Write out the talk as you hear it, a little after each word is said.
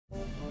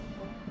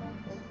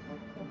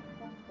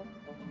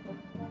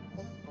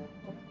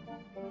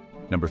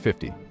Number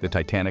 50, the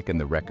Titanic and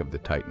the Wreck of the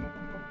Titan.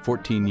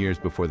 14 years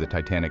before the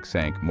Titanic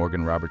sank,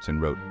 Morgan Robertson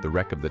wrote The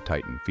Wreck of the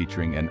Titan,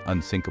 featuring an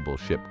unsinkable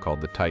ship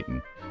called the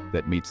Titan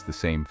that meets the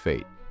same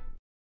fate.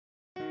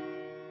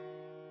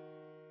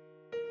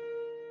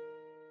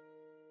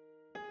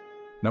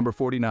 Number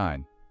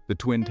 49, the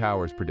Twin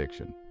Towers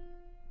prediction.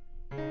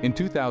 In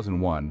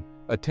 2001,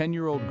 a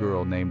 10-year-old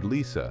girl named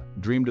Lisa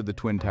dreamed of the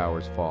Twin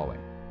Towers falling.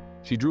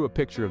 She drew a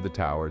picture of the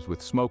towers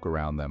with smoke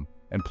around them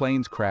and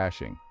planes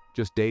crashing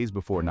just days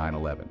before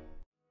 9/11.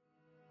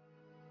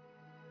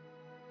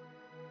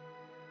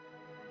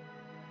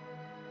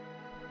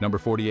 Number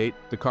 48,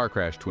 the car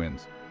crash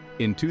twins.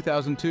 In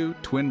 2002,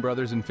 twin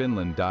brothers in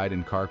Finland died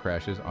in car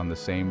crashes on the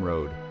same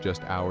road,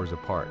 just hours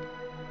apart.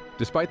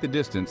 Despite the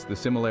distance, the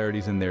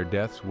similarities in their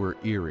deaths were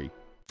eerie.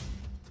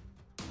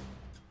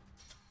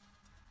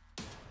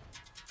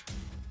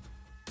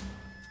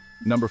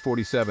 Number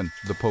 47,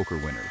 the poker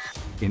winners.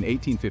 In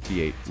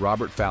 1858,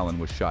 Robert Fallon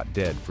was shot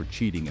dead for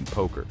cheating in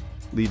poker,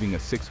 leaving a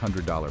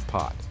 $600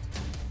 pot.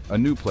 A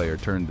new player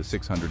turned the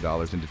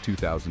 $600 into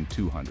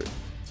 $2,200,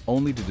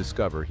 only to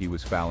discover he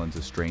was Fallon's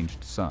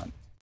estranged son.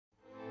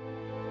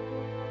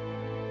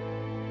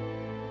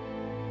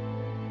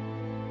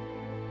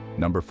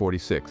 Number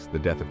 46, the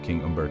death of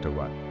King Umberto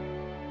I.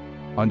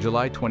 On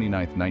July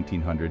 29,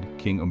 1900,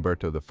 King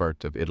Umberto I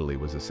of Italy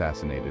was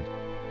assassinated.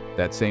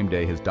 That same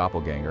day, his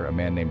doppelganger, a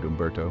man named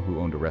Umberto who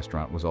owned a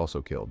restaurant, was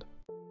also killed.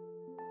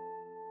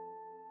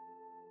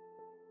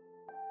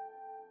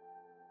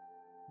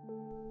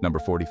 Number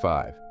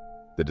 45,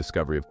 the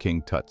discovery of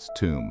King Tut's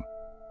tomb.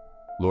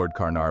 Lord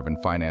Carnarvon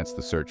financed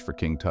the search for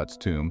King Tut's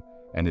tomb,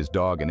 and his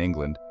dog in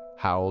England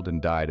howled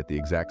and died at the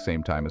exact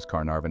same time as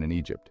Carnarvon in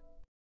Egypt.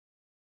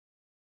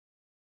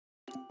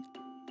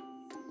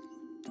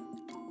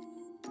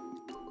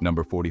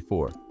 Number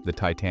 44, the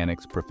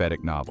Titanic's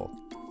prophetic novel.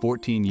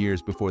 14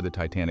 years before the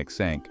Titanic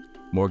sank,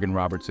 Morgan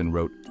Robertson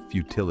wrote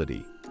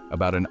Futility,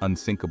 about an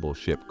unsinkable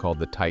ship called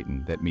the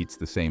Titan that meets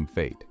the same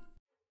fate.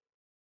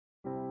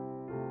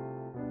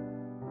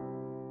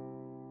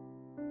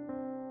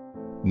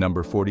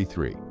 Number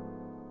 43,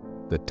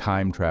 the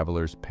time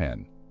traveler's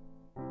pen.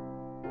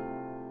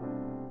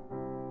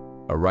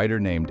 A writer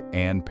named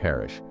Anne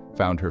Parrish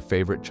found her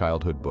favorite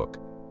childhood book,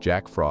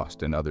 Jack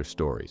Frost and Other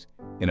Stories,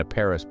 in a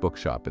Paris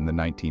bookshop in the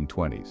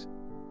 1920s.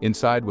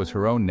 Inside was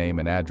her own name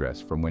and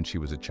address from when she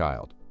was a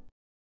child.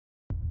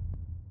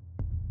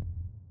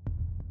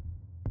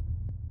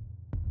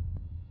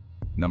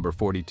 Number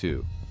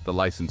 42, the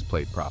license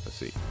plate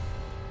prophecy.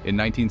 In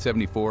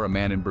 1974, a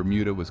man in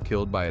Bermuda was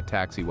killed by a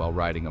taxi while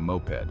riding a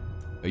moped.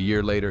 A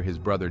year later, his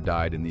brother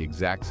died in the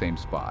exact same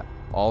spot,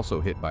 also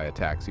hit by a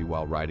taxi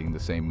while riding the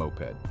same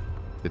moped.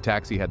 The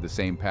taxi had the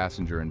same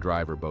passenger and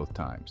driver both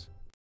times.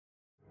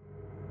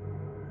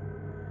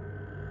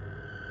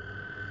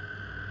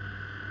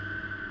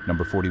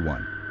 Number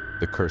 41,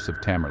 the curse of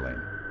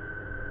Tamerlane.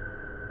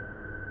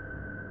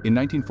 In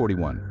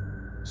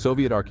 1941,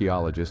 Soviet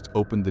archaeologists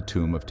opened the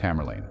tomb of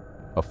Tamerlane,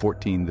 a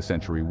 14th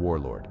century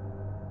warlord.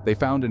 They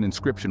found an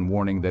inscription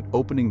warning that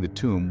opening the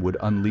tomb would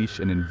unleash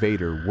an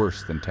invader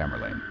worse than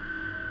Tamerlane.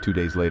 2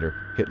 days later,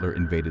 Hitler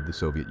invaded the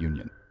Soviet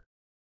Union.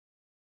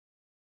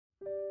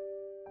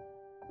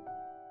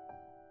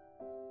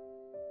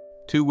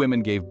 Two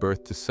women gave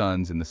birth to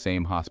sons in the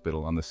same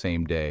hospital on the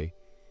same day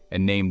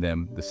and named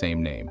them the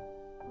same name.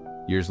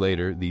 Years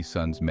later, these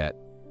sons met,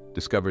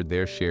 discovered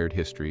their shared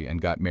history,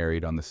 and got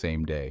married on the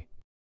same day.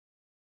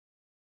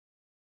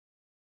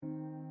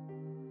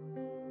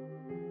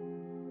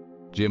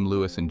 Jim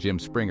Lewis and Jim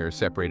Springer,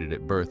 separated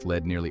at birth,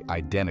 led nearly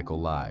identical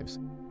lives.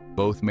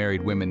 Both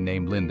married women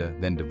named Linda,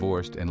 then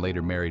divorced, and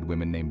later married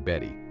women named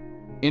Betty.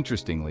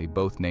 Interestingly,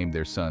 both named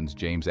their sons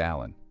James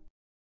Allen.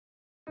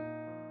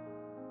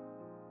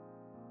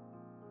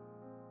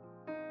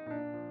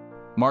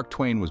 Mark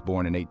Twain was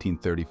born in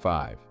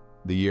 1835,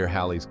 the year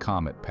Halley's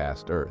Comet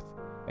passed Earth,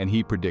 and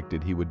he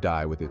predicted he would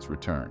die with its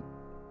return.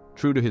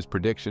 True to his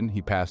prediction,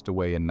 he passed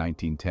away in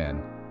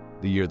 1910,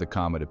 the year the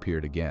comet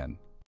appeared again.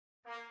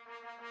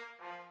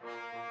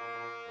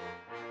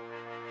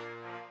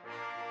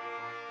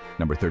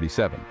 Number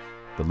 37,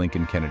 the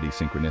Lincoln-Kennedy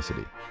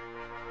synchronicity.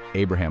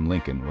 Abraham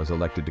Lincoln was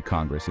elected to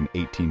Congress in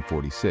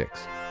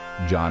 1846.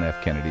 John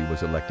F. Kennedy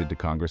was elected to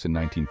Congress in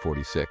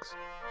 1946.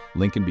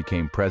 Lincoln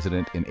became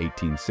president in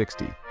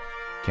 1860,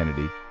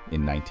 Kennedy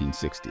in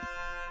 1960.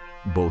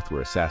 Both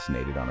were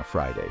assassinated on a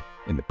Friday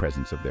in the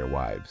presence of their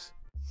wives.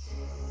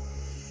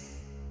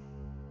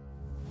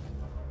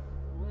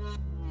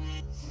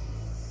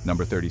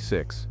 Number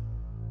 36,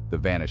 the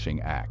Vanishing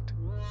Act.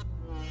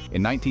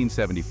 In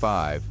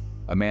 1975,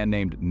 a man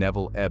named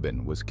Neville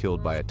Eben was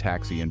killed by a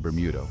taxi in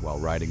Bermuda while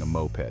riding a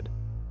moped.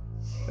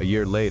 A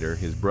year later,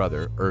 his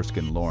brother,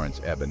 Erskine Lawrence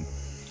Eben,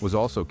 was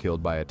also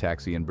killed by a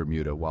taxi in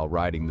Bermuda while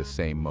riding the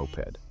same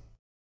moped.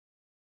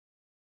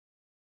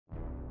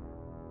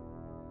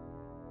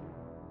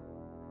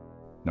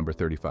 Number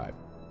 35,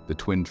 the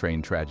twin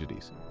train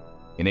tragedies.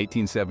 In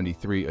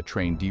 1873, a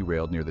train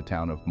derailed near the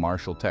town of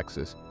Marshall,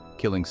 Texas,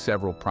 killing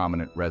several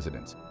prominent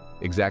residents.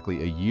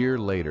 Exactly a year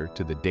later,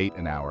 to the date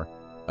and hour,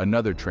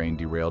 Another train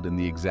derailed in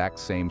the exact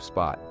same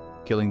spot,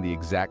 killing the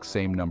exact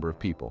same number of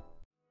people.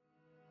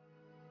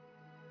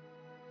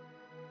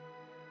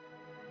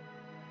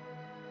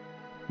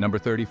 Number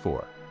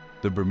 34.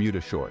 The Bermuda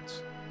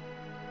Shorts.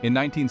 In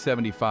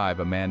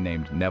 1975, a man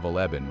named Neville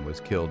Eben was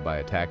killed by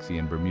a taxi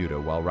in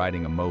Bermuda while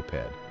riding a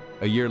moped.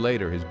 A year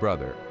later, his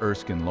brother,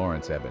 Erskine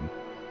Lawrence Eben,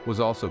 was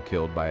also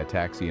killed by a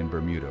taxi in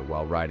Bermuda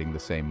while riding the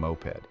same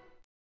moped.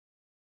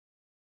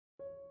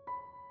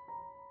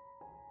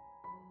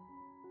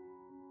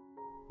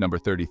 Number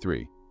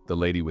 33. The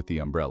Lady with the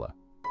Umbrella.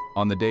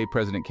 On the day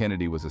President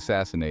Kennedy was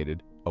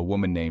assassinated, a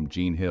woman named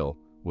Jean Hill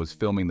was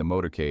filming the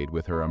motorcade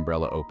with her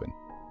umbrella open.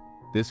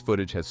 This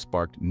footage has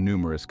sparked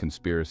numerous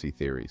conspiracy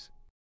theories.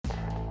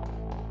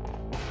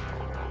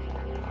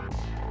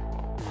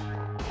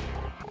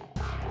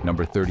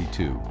 Number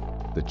 32.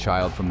 The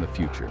Child from the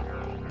Future.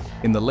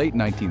 In the late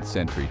 19th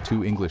century,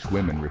 two English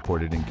women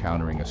reported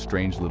encountering a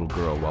strange little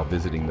girl while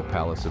visiting the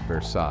Palace of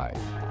Versailles.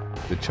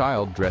 The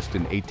child, dressed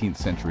in 18th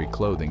century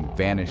clothing,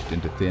 vanished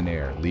into thin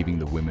air, leaving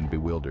the women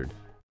bewildered.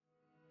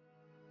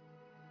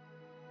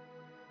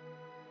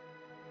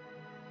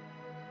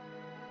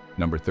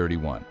 Number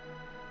 31.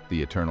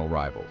 The Eternal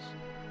Rivals.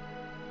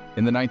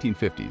 In the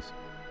 1950s,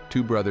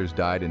 two brothers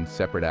died in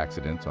separate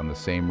accidents on the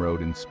same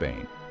road in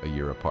Spain, a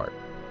year apart.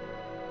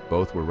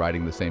 Both were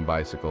riding the same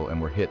bicycle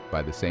and were hit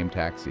by the same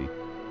taxi,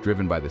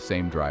 driven by the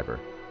same driver,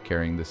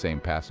 carrying the same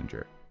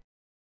passenger.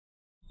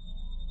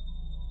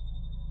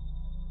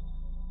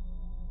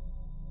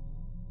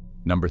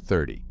 Number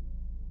 30.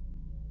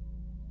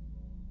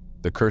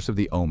 The Curse of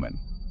the Omen.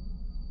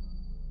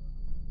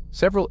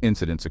 Several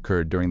incidents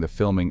occurred during the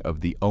filming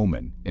of The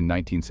Omen in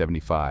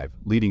 1975,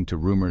 leading to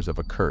rumors of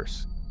a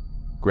curse.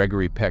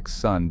 Gregory Peck's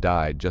son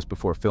died just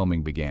before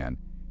filming began,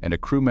 and a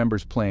crew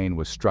member's plane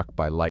was struck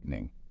by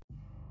lightning.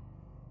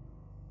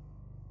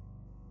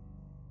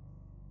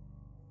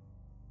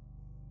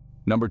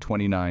 Number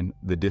 29.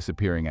 The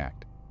Disappearing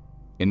Act.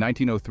 In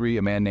 1903,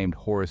 a man named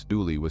Horace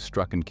Dooley was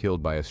struck and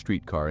killed by a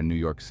streetcar in New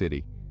York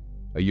City.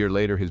 A year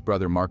later, his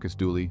brother Marcus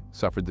Dooley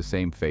suffered the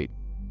same fate,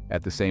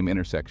 at the same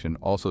intersection,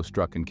 also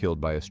struck and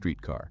killed by a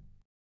streetcar.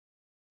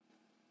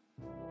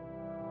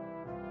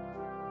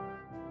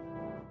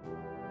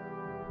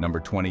 Number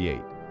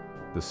 28.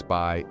 The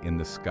Spy in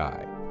the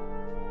Sky.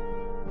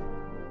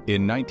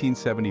 In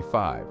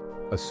 1975,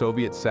 a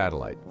Soviet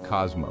satellite,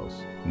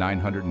 Cosmos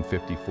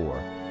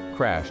 954,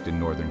 crashed in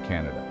northern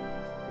Canada.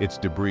 Its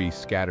debris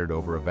scattered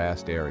over a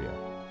vast area,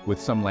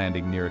 with some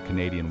landing near a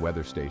Canadian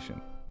weather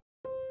station.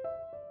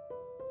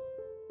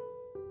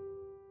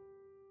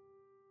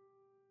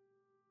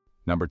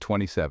 Number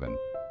 27.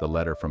 The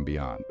Letter from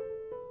Beyond.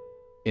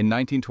 In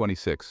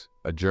 1926,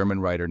 a German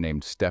writer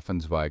named Stefan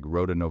Zweig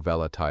wrote a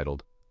novella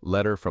titled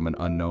Letter from an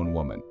Unknown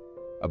Woman,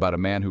 about a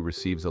man who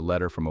receives a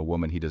letter from a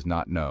woman he does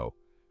not know,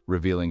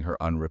 revealing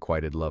her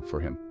unrequited love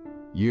for him.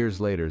 Years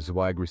later,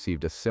 Zweig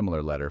received a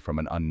similar letter from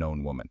an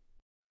unknown woman.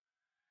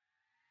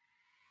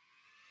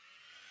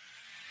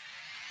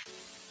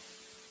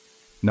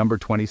 Number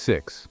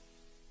 26.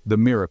 The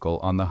Miracle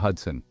on the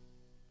Hudson.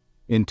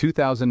 In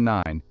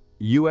 2009,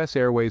 U.S.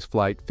 Airways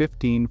Flight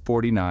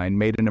 1549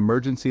 made an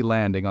emergency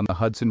landing on the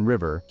Hudson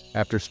River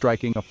after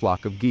striking a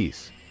flock of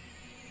geese.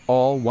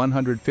 All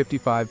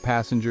 155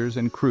 passengers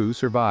and crew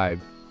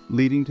survived,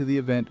 leading to the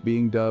event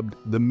being dubbed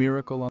the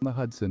Miracle on the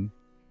Hudson.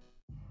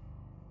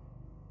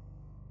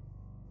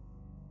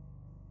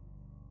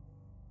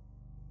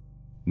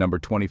 Number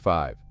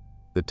 25.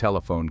 The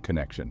Telephone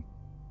Connection.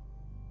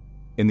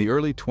 In the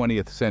early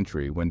 20th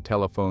century, when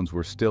telephones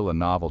were still a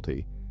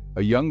novelty,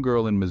 a young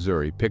girl in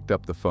Missouri picked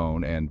up the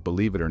phone and,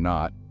 believe it or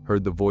not,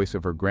 heard the voice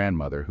of her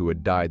grandmother who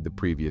had died the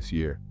previous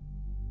year.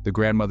 The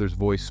grandmother's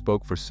voice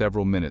spoke for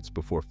several minutes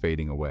before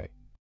fading away.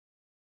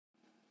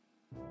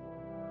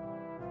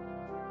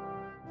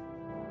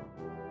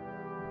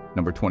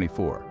 Number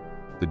 24.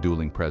 The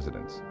Dueling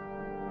Presidents.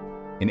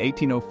 In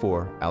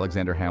 1804,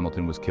 Alexander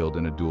Hamilton was killed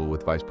in a duel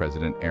with Vice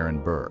President Aaron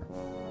Burr.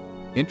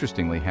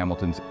 Interestingly,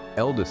 Hamilton's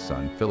eldest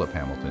son, Philip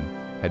Hamilton,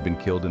 had been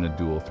killed in a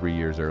duel 3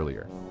 years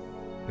earlier.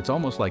 It's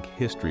almost like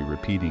history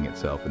repeating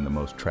itself in the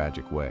most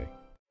tragic way.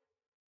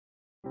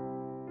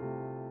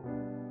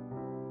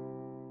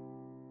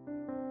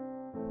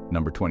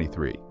 Number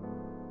 23.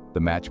 The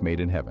Match Made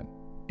in Heaven.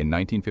 In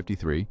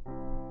 1953,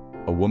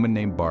 a woman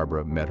named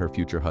Barbara met her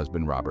future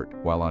husband Robert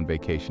while on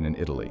vacation in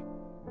Italy.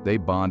 They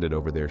bonded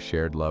over their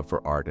shared love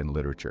for art and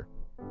literature.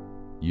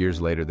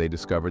 Years later, they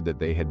discovered that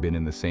they had been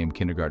in the same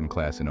kindergarten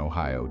class in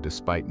Ohio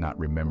despite not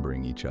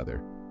remembering each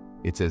other.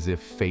 It's as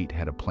if fate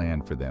had a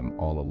plan for them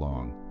all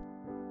along.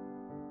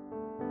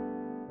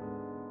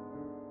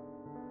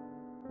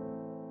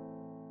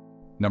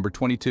 Number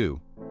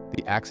 22.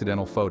 The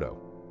Accidental Photo.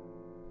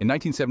 In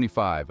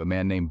 1975, a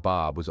man named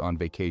Bob was on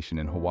vacation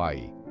in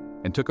Hawaii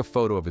and took a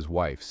photo of his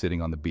wife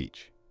sitting on the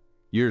beach.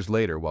 Years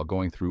later, while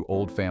going through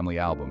old family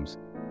albums,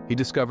 he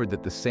discovered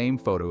that the same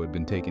photo had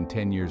been taken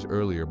 10 years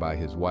earlier by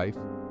his wife,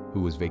 who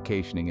was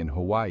vacationing in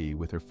Hawaii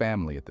with her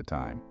family at the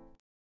time.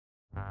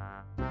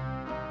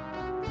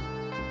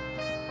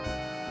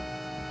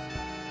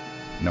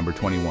 Number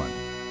 21.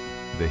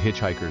 The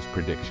Hitchhiker's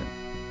Prediction.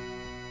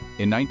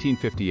 In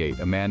 1958,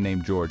 a man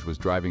named George was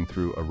driving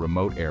through a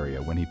remote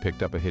area when he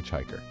picked up a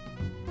hitchhiker.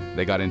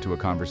 They got into a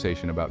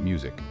conversation about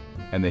music,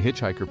 and the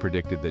hitchhiker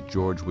predicted that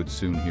George would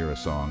soon hear a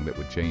song that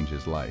would change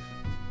his life.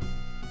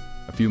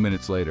 A few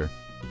minutes later,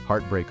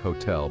 Heartbreak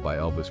Hotel by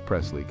Elvis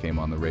Presley came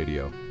on the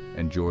radio,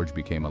 and George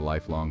became a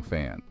lifelong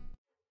fan.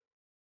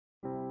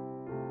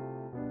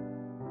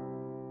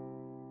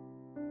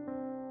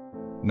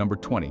 Number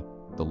 20.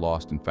 The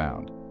Lost and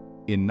Found.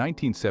 In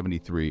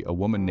 1973, a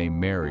woman named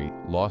Mary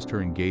lost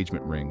her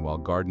engagement ring while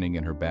gardening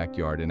in her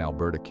backyard in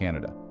Alberta,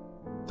 Canada.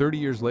 30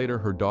 years later,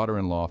 her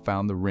daughter-in-law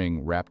found the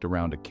ring wrapped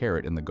around a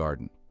carrot in the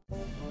garden.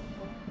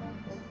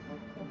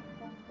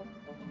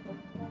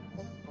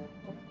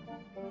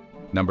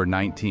 Number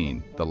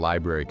 19. The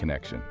Library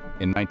Connection.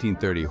 In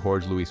 1930,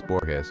 Jorge Luis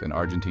Borges, an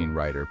Argentine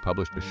writer,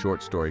 published a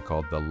short story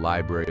called The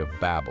Library of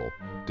Babel,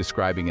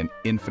 describing an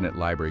infinite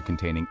library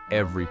containing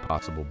every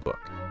possible book.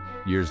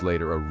 Years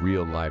later, a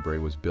real library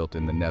was built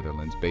in the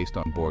Netherlands based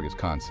on Borges'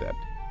 concept,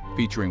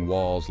 featuring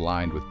walls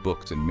lined with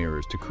books and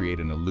mirrors to create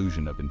an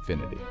illusion of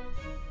infinity.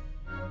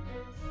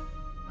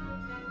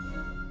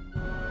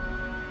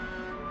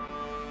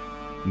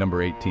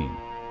 Number 18.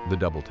 The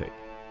Double Take.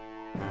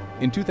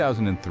 In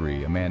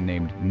 2003, a man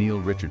named Neil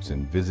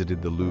Richardson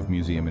visited the Louvre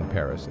Museum in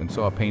Paris and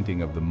saw a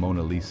painting of the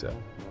Mona Lisa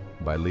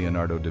by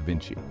Leonardo da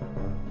Vinci.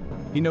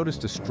 He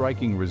noticed a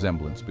striking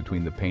resemblance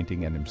between the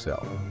painting and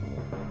himself.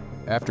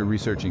 After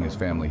researching his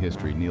family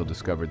history, Neil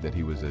discovered that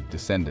he was a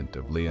descendant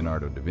of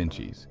Leonardo da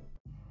Vinci's.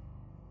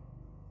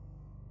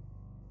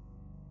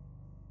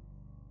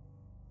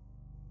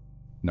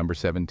 Number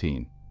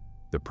 17.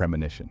 The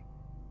Premonition.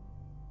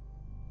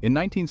 In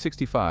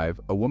 1965,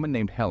 a woman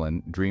named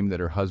Helen dreamed that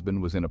her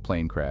husband was in a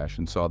plane crash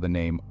and saw the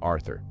name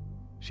Arthur.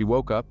 She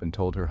woke up and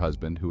told her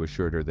husband, who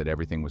assured her that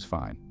everything was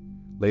fine.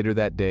 Later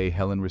that day,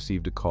 Helen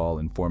received a call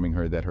informing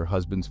her that her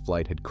husband's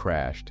flight had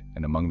crashed,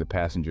 and among the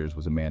passengers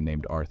was a man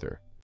named Arthur.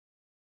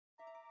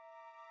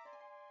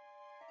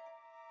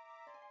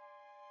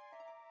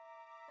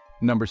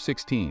 Number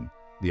 16.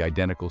 The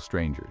Identical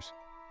Strangers.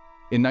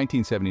 In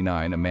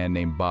 1979, a man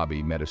named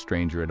Bobby met a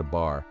stranger at a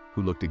bar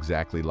who looked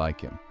exactly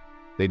like him.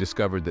 They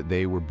discovered that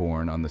they were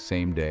born on the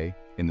same day,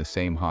 in the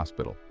same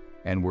hospital,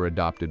 and were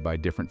adopted by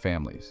different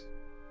families.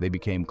 They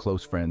became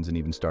close friends and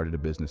even started a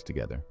business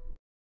together.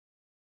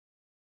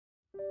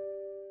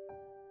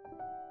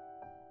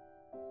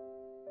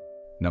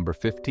 Number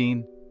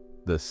 15.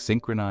 The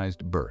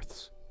Synchronized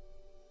Births.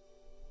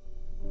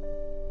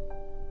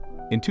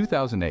 In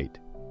 2008,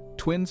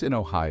 twins in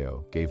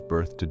Ohio gave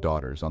birth to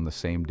daughters on the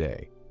same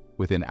day,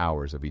 within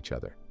hours of each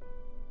other.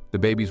 The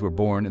babies were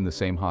born in the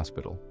same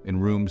hospital, in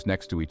rooms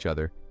next to each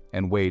other,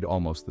 and weighed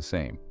almost the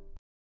same.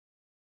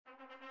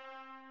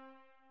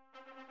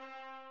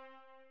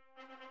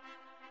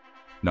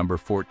 Number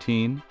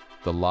 14.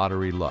 The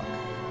Lottery Luck.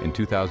 In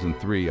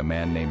 2003, a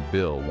man named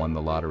Bill won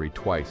the lottery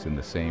twice in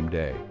the same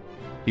day.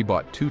 He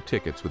bought 2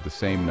 tickets with the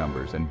same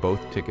numbers, and both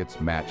tickets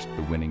matched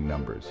the winning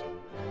numbers.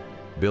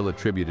 Bill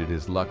attributed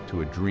his luck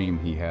to a dream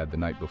he had the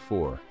night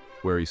before,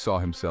 where he saw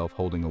himself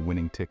holding a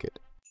winning ticket.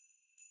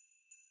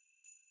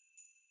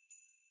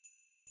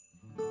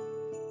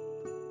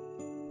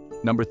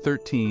 Number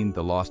 13.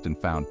 The Lost and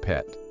Found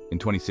Pet. In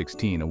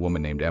 2016, a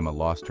woman named Emma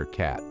lost her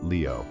cat,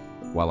 Leo,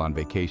 while on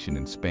vacation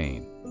in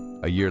Spain.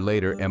 A year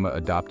later, Emma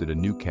adopted a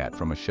new cat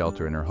from a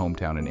shelter in her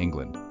hometown in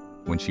England.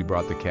 When she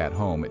brought the cat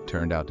home, it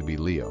turned out to be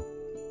Leo,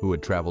 who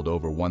had traveled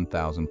over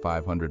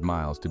 1,500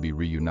 miles to be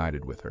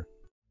reunited with her.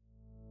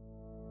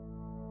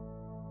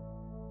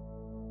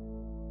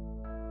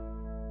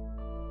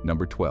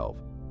 Number 12.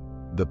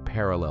 The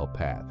Parallel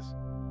Paths.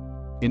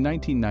 In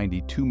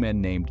 1990, 2 men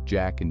named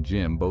Jack and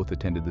Jim both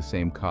attended the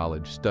same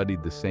college,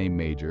 studied the same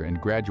major, and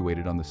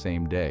graduated on the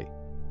same day.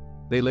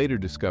 They later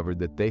discovered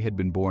that they had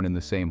been born in the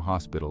same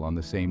hospital on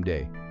the same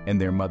day, and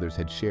their mothers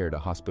had shared a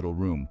hospital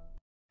room.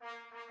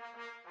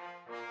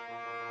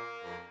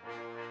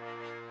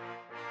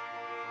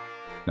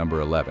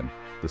 Number 11.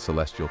 The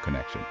Celestial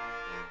Connection.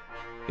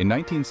 In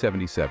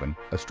 1977,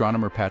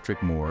 astronomer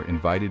Patrick Moore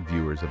invited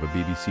viewers of a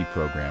BBC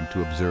program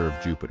to observe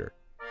Jupiter.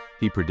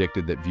 He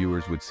predicted that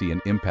viewers would see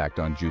an impact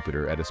on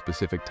Jupiter at a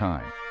specific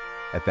time.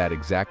 At that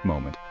exact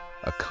moment,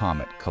 a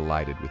comet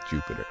collided with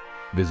Jupiter,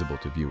 visible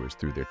to viewers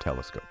through their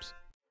telescopes.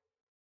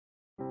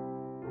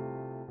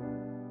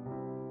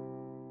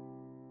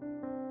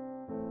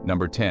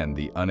 Number 10.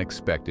 The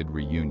Unexpected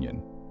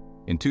Reunion.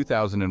 In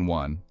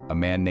 2001, a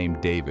man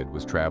named David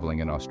was traveling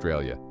in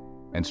Australia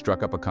and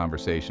struck up a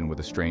conversation with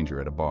a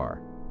stranger at a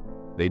bar.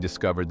 They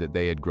discovered that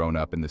they had grown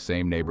up in the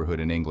same neighborhood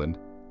in England,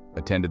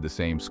 attended the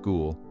same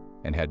school,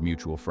 and had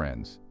mutual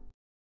friends.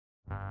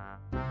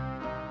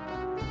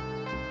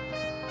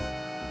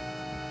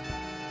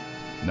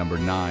 Number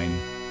 9.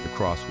 The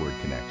Crossword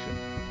Connection.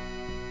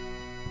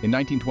 In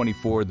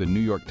 1924, the New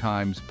York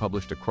Times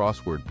published a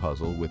crossword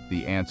puzzle with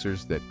the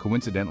answers that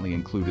coincidentally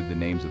included the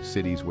names of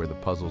cities where the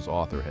puzzle's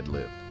author had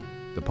lived.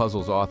 The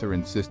puzzle's author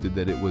insisted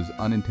that it was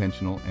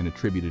unintentional and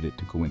attributed it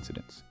to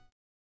coincidence.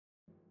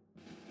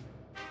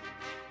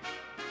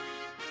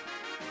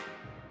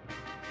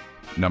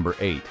 Number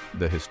 8.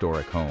 The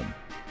historic home.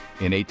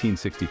 In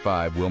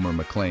 1865, Wilmer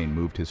McLean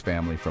moved his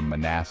family from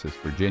Manassas,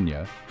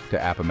 Virginia,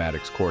 to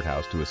Appomattox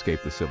Courthouse to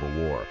escape the Civil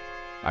War.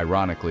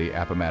 Ironically,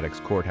 Appomattox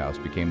Courthouse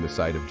became the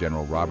site of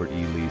General Robert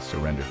E. Lee's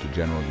surrender to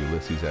General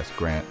Ulysses S.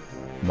 Grant,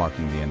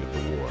 marking the end of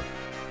the war.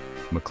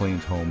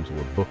 McLean's homes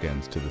were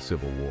bookends to the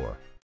Civil War.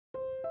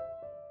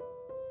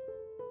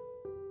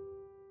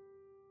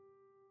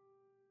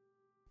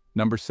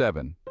 Number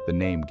 7. The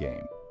name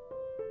game.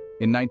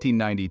 In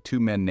 1990, two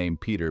men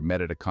named Peter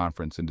met at a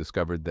conference and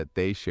discovered that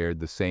they shared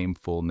the same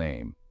full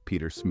name,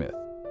 Peter Smith.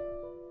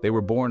 They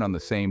were born on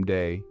the same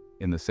day,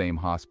 in the same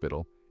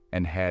hospital,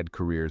 and had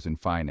careers in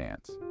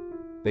finance.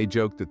 They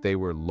joked that they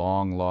were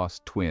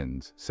long-lost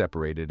twins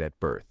separated at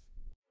birth.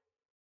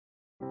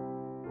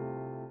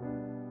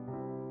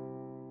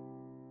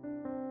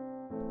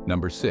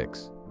 Number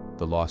 6.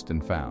 The lost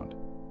and found.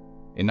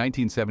 In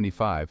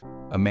 1975,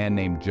 a man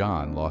named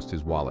John lost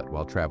his wallet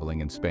while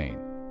traveling in Spain.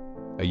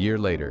 A year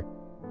later,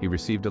 he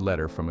received a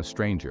letter from a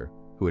stranger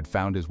who had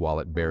found his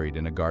wallet buried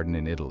in a garden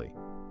in Italy.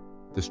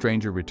 The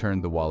stranger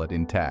returned the wallet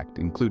intact,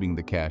 including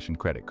the cash and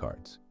credit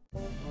cards.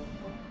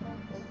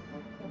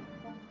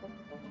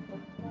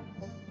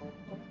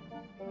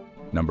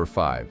 Number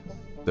 5.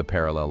 The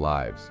parallel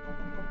lives.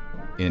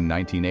 In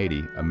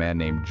 1980, a man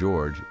named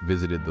George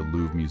visited the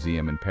Louvre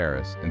Museum in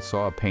Paris and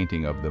saw a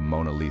painting of the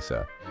Mona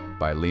Lisa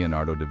by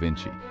Leonardo da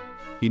Vinci.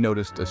 He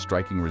noticed a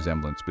striking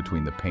resemblance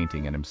between the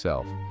painting and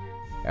himself.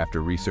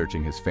 After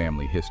researching his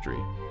family history,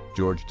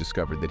 George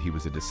discovered that he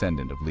was a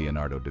descendant of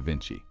Leonardo da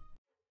Vinci.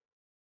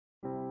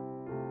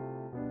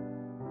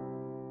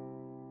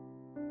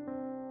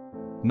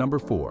 Number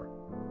 4.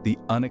 The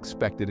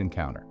unexpected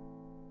encounter.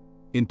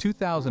 In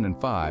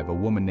 2005, a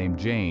woman named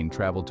Jane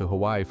traveled to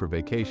Hawaii for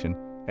vacation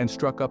and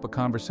struck up a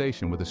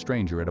conversation with a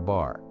stranger at a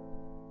bar.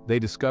 They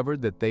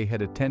discovered that they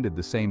had attended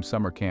the same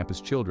summer camp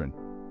as children,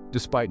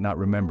 despite not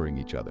remembering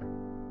each other.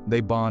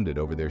 They bonded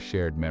over their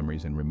shared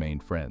memories and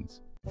remained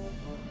friends.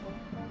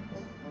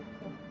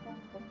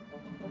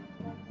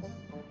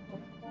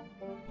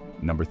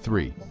 Number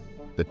 3.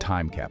 The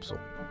time capsule.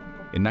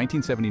 In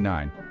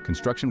 1979,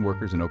 construction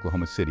workers in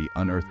Oklahoma City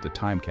unearthed a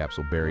time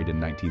capsule buried in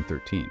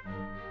 1913.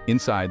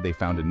 Inside, they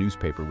found a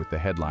newspaper with the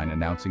headline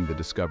announcing the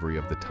discovery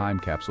of the time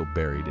capsule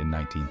buried in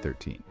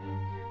 1913.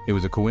 It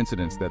was a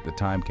coincidence that the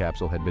time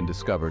capsule had been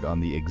discovered on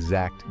the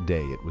exact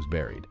day it was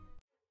buried.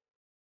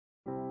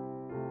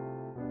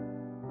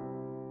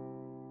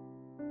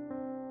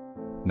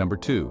 Number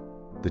 2.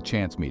 The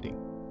chance meeting.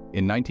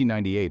 In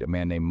 1998, a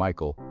man named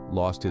Michael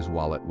lost his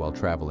wallet while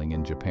traveling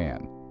in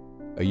Japan.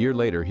 A year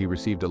later, he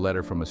received a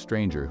letter from a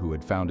stranger who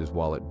had found his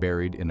wallet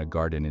buried in a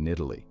garden in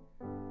Italy.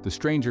 The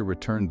stranger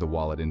returned the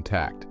wallet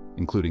intact,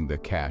 including the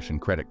cash and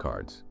credit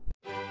cards.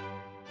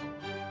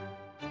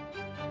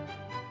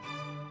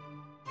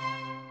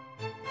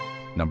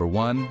 Number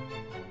 1.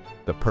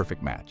 The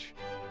perfect match.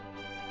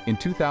 In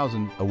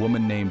 2000, a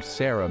woman named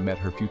Sarah met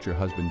her future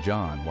husband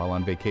John while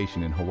on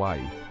vacation in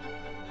Hawaii.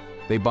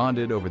 They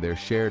bonded over their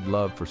shared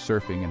love for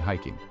surfing and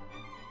hiking.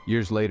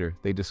 Years later,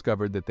 they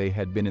discovered that they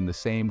had been in the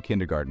same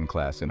kindergarten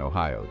class in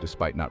Ohio,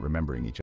 despite not remembering each other.